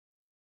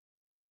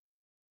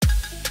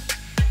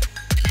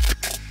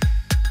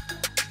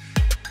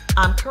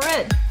I'm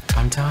Corinne.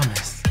 I'm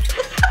Thomas.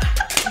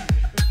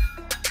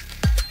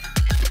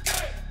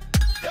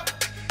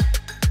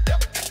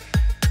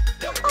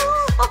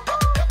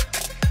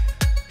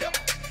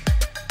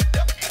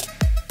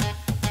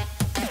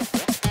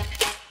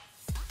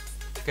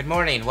 Good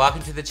morning,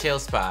 welcome to the Chill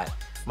Spot.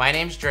 My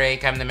name's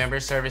Drake, I'm the Member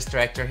Service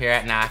Director here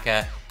at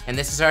NAHCA, and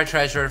this is our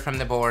treasurer from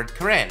the board,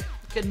 Corinne.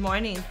 Good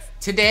morning.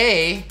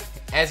 Today,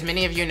 as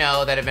many of you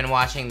know that have been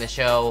watching the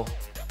show,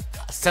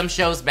 some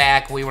shows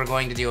back we were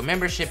going to do a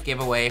membership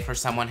giveaway for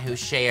someone who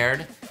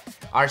shared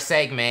our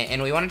segment,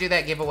 and we want to do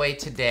that giveaway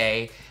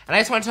today. And I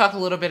just want to talk a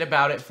little bit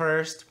about it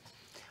first.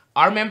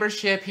 Our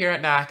membership here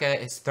at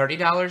NAHCA is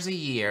 $30 a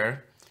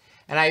year.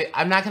 And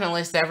I'm not going to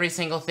list every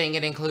single thing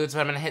it includes,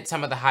 but I'm going to hit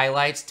some of the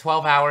highlights.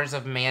 12 hours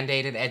of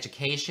mandated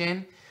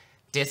education,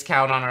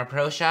 discount on our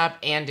Pro Shop,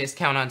 and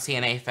discount on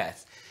CNA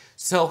Fest.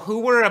 So who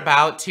we're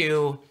about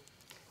to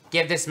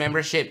give this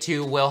membership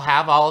to will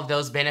have all of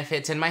those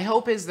benefits. And my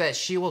hope is that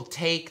she will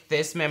take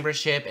this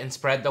membership and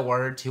spread the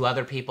word to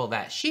other people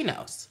that she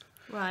knows.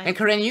 Right. And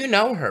Corinne, you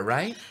know her,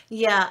 right?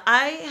 Yeah,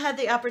 I had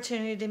the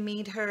opportunity to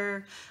meet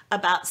her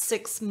about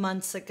 6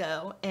 months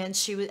ago, and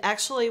she was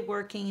actually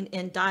working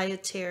in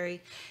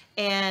dietary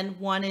and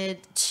wanted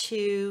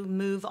to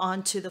move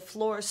on to the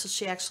floor. So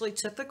she actually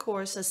took the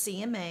course, a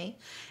CMA,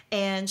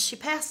 and she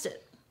passed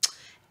it.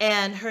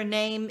 And her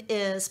name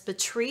is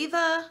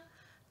Petriva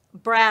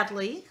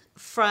Bradley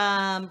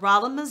from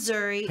Rolla,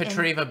 Missouri.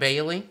 Petriva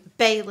Bailey?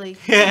 Bailey.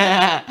 Did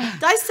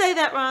I say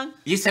that wrong?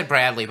 You said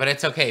Bradley, but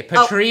it's okay.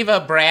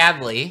 Petriva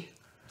Bradley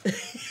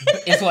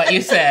is what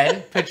you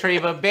said.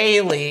 Petriva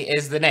Bailey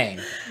is the name.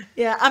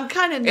 Yeah, I'm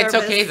kind of nervous.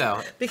 It's okay,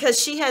 though. Because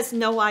she has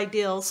no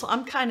ideals, so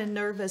I'm kind of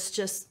nervous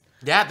just...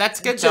 Yeah, that's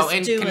good, though,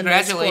 and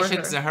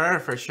congratulations to her,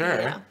 for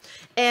sure. Yeah.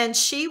 And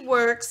she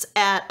works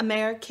at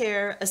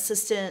AmeriCare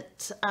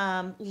Assistant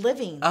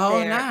Living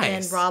there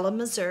nice. in Rolla,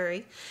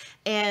 Missouri.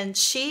 And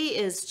she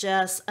is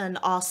just an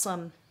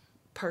awesome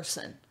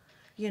person.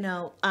 You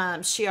know,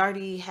 she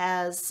already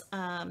has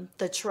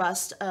the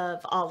trust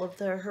of all of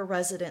her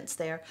residents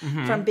there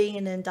from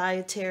being in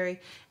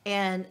dietary.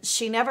 And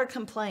she never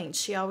complains.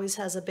 She always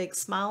has a big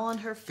smile on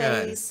her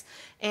face.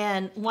 Good.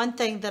 And one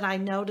thing that I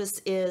notice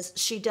is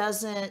she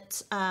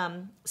doesn't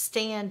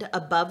stand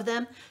above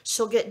them.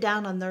 She'll get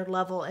down on their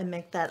level and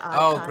make that eye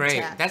contact. Oh,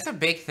 great. That's a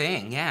big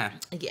thing, yeah.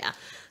 Yeah.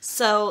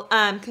 So,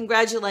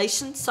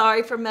 congratulations.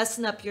 Sorry for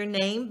messing up your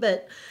name,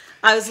 but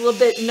I was a little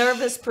bit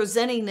nervous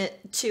presenting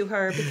it to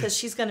her because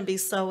she's going to be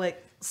so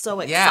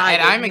excited. Yeah,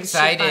 and I'm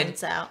excited. She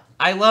finds out.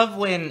 I love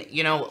when,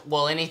 you know,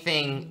 well,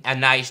 anything, a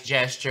nice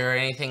gesture or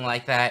anything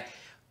like that,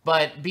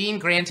 but being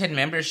granted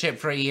membership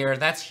for a year,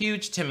 that's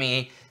huge to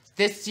me.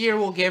 This year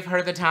will give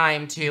her the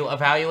time to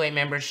evaluate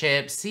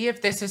membership, see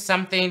if this is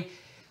something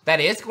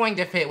that is going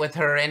to fit with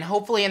her, and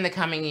hopefully in the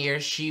coming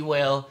years she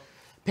will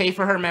pay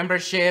for her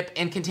membership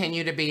and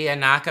continue to be a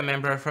NAHCA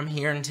member from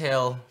here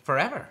until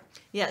forever.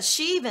 Yeah,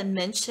 she even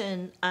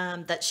mentioned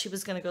that she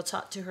was going to go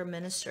talk to her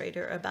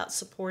administrator about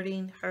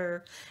supporting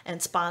her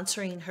and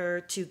sponsoring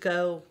her to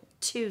go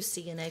to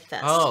CNA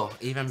Fest. Oh,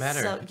 even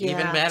better. So, yeah,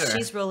 even better.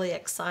 She's really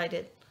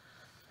excited.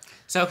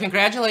 So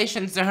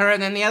congratulations to her.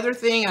 And then the other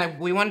thing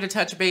we wanted to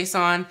touch base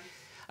on,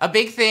 a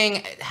big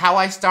thing, how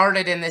I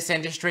started in this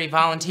industry,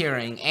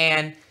 volunteering.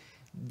 And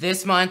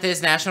this month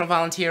is National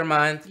Volunteer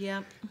Month.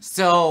 Yep.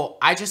 So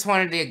I just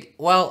wanted to,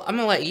 well, I'm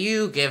going to let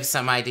you give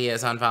some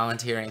ideas on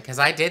volunteering because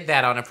I did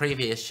that on a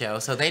previous show.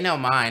 So they know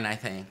mine, I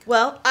think.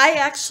 Well, I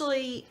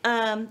actually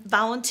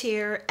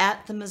volunteer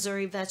at the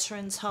Missouri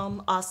Veterans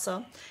Home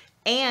also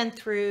and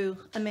through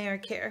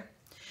AmeriCare.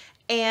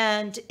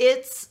 And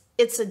it's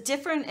a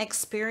different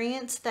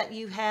experience that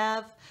you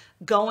have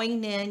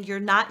going in. You're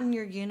not in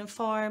your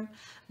uniform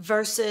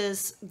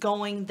versus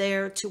going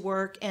there to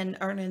work and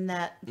earning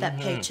that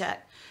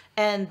paycheck.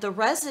 And the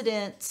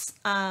residents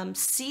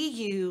see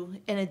you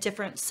in a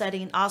different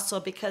setting also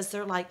because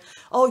they're like,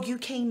 oh, you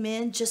came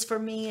in just for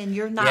me and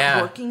you're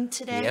not working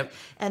today. Yep.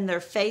 And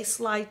their face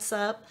lights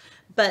up.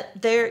 But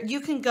there, you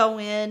can go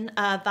in,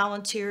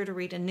 volunteer to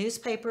read a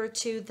newspaper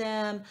to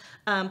them,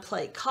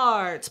 play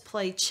cards,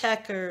 play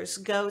checkers,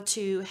 go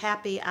to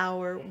happy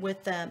hour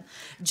with them.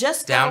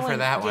 Just down for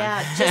that one.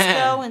 Yeah,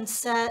 just go and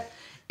sit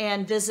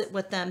and visit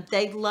with them.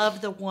 They love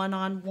the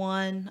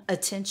one-on-one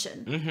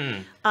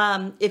attention.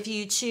 If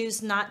you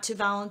choose not to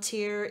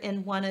volunteer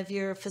in one of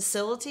your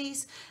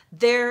facilities,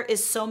 there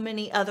is so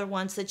many other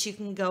ones that you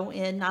can go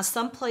in. Now,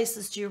 some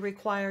places do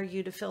require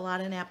you to fill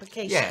out an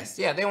application. Yes,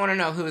 yeah, they want to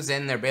know who's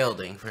in their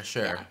building for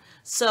sure. Yeah.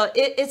 So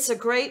it's a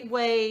great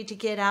way to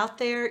get out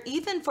there.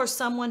 Even for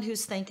someone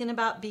who's thinking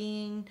about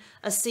being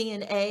a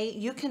CNA,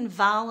 you can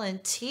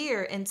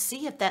volunteer and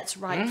see if that's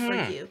right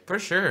for you. For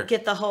sure.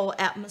 Get the whole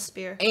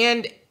atmosphere.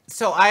 And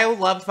so I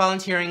loved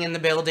volunteering in the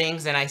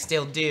buildings, and I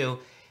still do.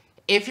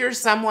 If you're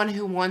someone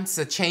who wants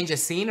a change of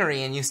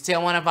scenery and you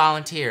still want to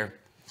volunteer,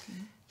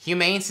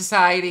 Humane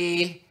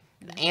Society,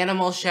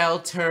 animal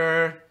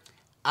shelter,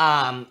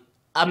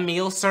 a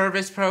meal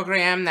service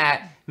program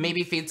that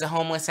maybe feeds the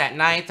homeless at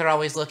night. They're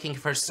always looking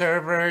for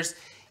servers.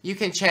 You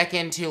can check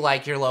into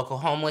like your local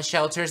homeless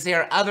shelters.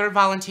 There are other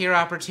volunteer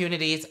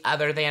opportunities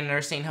other than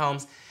nursing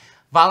homes.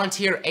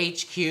 Volunteer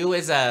HQ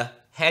is a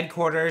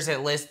headquarters. It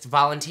lists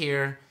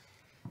volunteer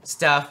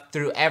stuff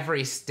through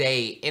every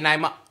state. And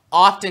I'm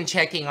often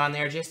checking on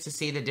there just to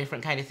see the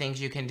different kind of things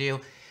you can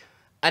do.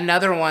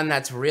 Another one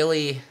that's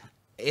really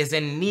is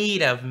in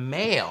need of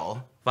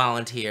male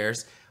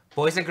volunteers,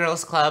 Boys and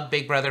Girls Club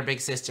Big Brother Big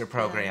Sister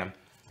program.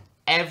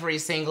 Every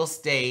single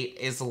state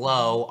is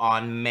low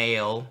on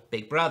male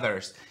big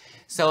brothers.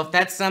 So if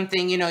that's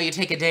something, you know, you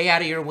take a day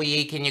out of your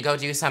week and you go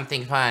do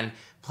something fun,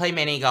 play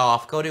mini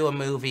golf, go to a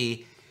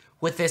movie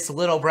with this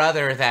little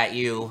brother that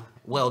you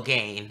will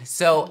gain.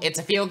 So it's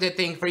a feel-good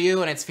thing for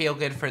you and it's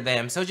feel-good for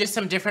them. So just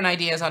some different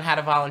ideas on how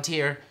to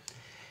volunteer,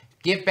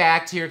 give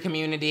back to your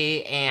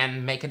community,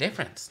 and make a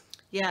difference.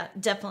 Yeah,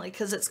 definitely,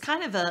 because it's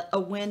kind of a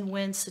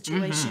win-win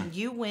situation.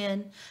 You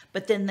win,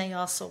 but then they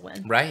also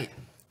win. Right.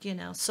 You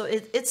know, so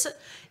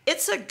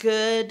it's a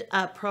good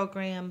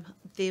program.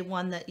 The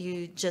one that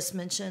you just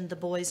mentioned, the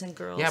Boys and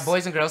Girls. Yeah,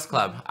 Boys and Girls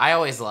Club. I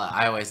always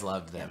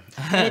loved them.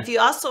 And if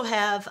you also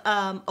have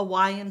a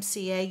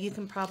YMCA, you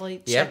can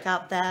probably check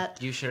out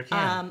that. You sure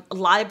can.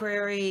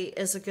 Library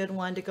is a good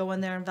one to go in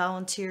there and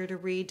volunteer to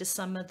read to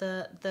some of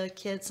the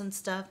kids and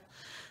stuff.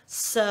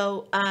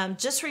 So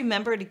just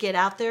remember to get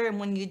out there, and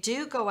when you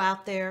do go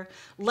out there,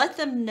 let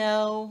them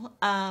know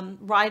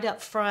right up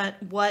front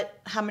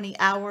how many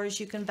hours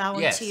you can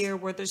volunteer,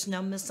 where there's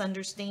no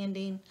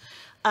misunderstanding.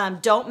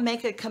 Don't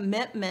make a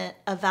commitment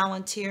of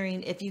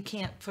volunteering if you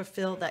can't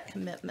fulfill that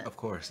commitment. Of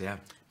course, yeah.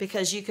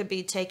 Because you could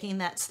be taking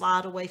that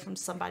slot away from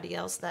somebody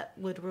else that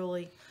would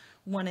really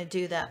want to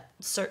do that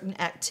certain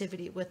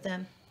activity with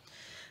them.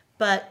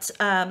 But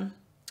other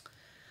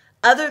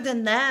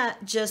than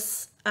that,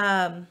 just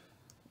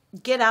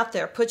get out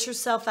there, put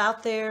yourself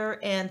out there,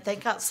 and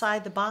think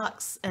outside the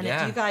box. And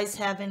if you guys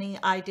have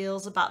any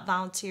ideas about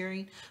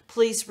volunteering,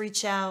 please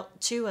reach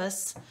out to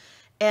us.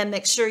 And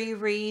make sure you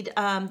read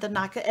the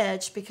NAHCA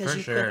Edge, because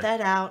put that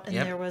out, and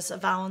there was a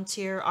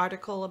volunteer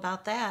article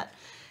about that.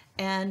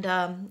 And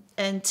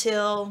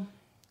until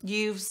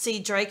you see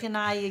Drake and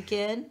I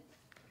again,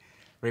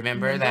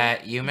 remember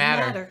that you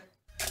matter.